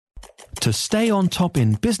To stay on top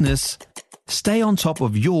in business, stay on top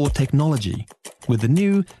of your technology with the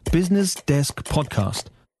new Business Desk podcast,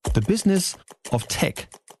 The Business of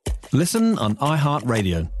Tech. Listen on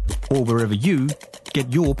iHeartRadio or wherever you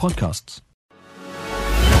get your podcasts.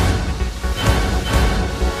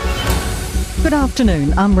 Good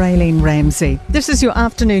afternoon, I'm Raylene Ramsey. This is your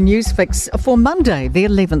afternoon news fix for Monday, the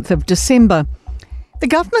 11th of December. The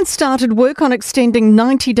government started work on extending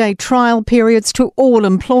 90-day trial periods to all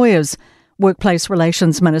employers. Workplace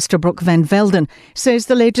Relations Minister Brooke Van Velden says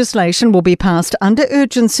the legislation will be passed under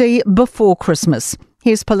urgency before Christmas.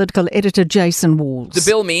 Here's political editor Jason Walls. The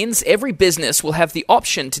bill means every business will have the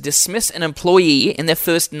option to dismiss an employee in their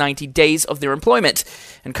first 90 days of their employment.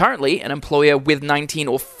 And currently, an employer with 19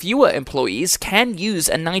 or fewer employees can use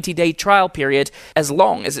a 90-day trial period as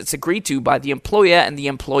long as it's agreed to by the employer and the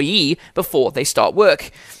employee before they start work.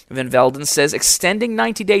 Van Velden says extending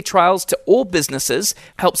 90-day trials to all businesses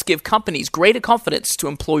helps give companies greater confidence to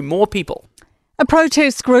employ more people. A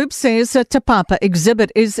protest group says a Te Papa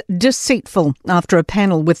exhibit is deceitful after a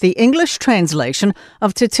panel with the English translation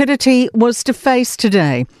of Te Tiriti was defaced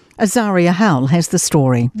today. Azaria Howell has the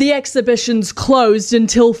story. The exhibition's closed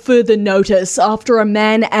until further notice after a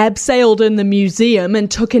man abseiled in the museum and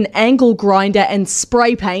took an angle grinder and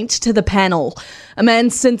spray paint to the panel. A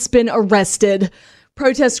man's since been arrested.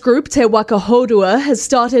 Protest group Te Waka Hodua has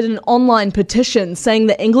started an online petition saying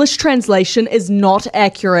the English translation is not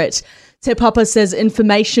accurate. Te Papa says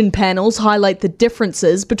information panels highlight the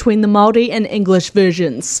differences between the Māori and English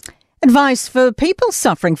versions. Advice for people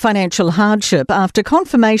suffering financial hardship after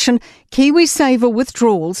confirmation KiwiSaver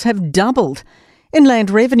withdrawals have doubled.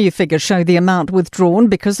 Inland revenue figures show the amount withdrawn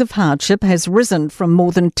because of hardship has risen from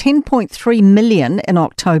more than 10.3 million in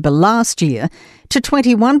October last year to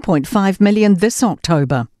 21.5 million this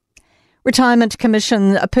October. Retirement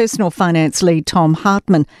Commission Personal Finance Lead Tom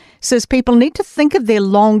Hartman says people need to think of their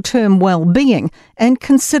long-term well-being and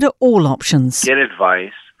consider all options. Get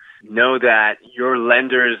advice. Know that your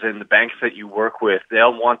lenders and the banks that you work with,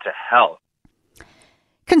 they'll want to help.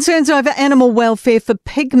 Concerns over animal welfare for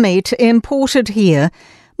pig meat imported here.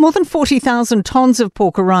 More than 40,000 tonnes of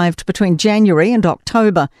pork arrived between January and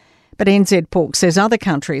October. But NZ Pork says other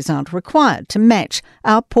countries aren't required to match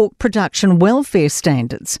our pork production welfare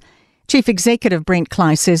standards. Chief Executive Brent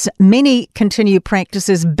Cly says many continue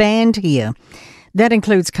practices banned here. That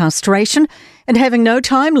includes castration and having no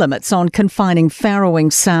time limits on confining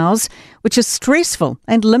farrowing sows, which is stressful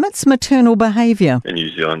and limits maternal behaviour. In New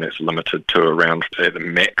Zealand, that's limited to around, at the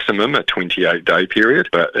maximum, a 28-day period.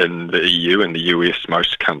 But in the EU and the US,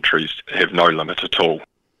 most countries have no limit at all.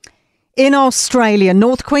 In Australia,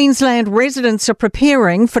 North Queensland residents are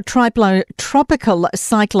preparing for tropical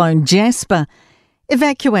cyclone Jasper.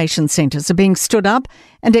 Evacuation centres are being stood up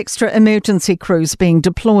and extra emergency crews being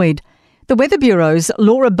deployed. The Weather Bureau's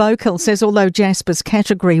Laura Bokel says although Jasper's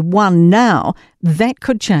Category 1 now, that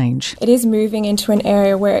could change. It is moving into an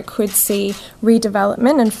area where it could see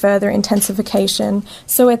redevelopment and further intensification.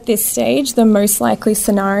 So at this stage, the most likely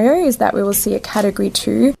scenario is that we will see a Category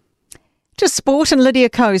 2. To sport, and Lydia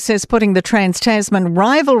Ko says putting the Trans-Tasman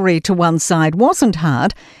rivalry to one side wasn't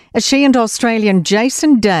hard, as she and Australian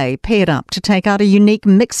Jason Day paired up to take out a unique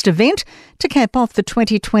mixed event to cap off the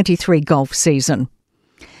 2023 golf season.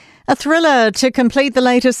 A thriller to complete the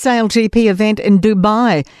latest SailGP event in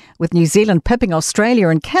Dubai, with New Zealand pipping Australia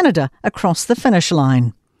and Canada across the finish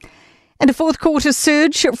line. And a fourth quarter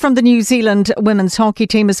surge from the New Zealand women's hockey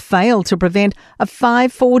team has failed to prevent a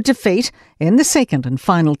 5-4 defeat in the second and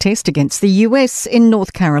final test against the US in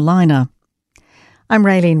North Carolina. I'm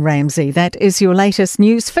Raylene Ramsey. That is your latest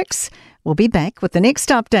news fix. We'll be back with the next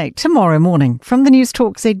update tomorrow morning from the News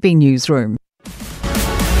Talk ZB newsroom.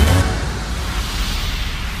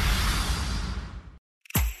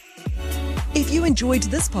 If you enjoyed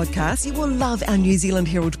this podcast, you will love our New Zealand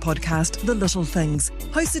Herald podcast, The Little Things,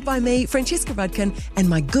 hosted by me, Francesca Rudkin, and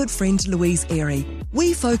my good friend Louise Airy.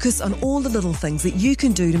 We focus on all the little things that you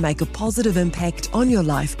can do to make a positive impact on your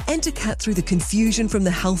life and to cut through the confusion from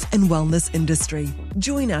the health and wellness industry.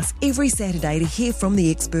 Join us every Saturday to hear from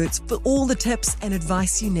the experts for all the tips and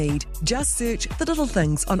advice you need. Just search The Little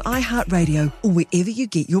Things on iHeartRadio or wherever you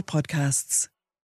get your podcasts.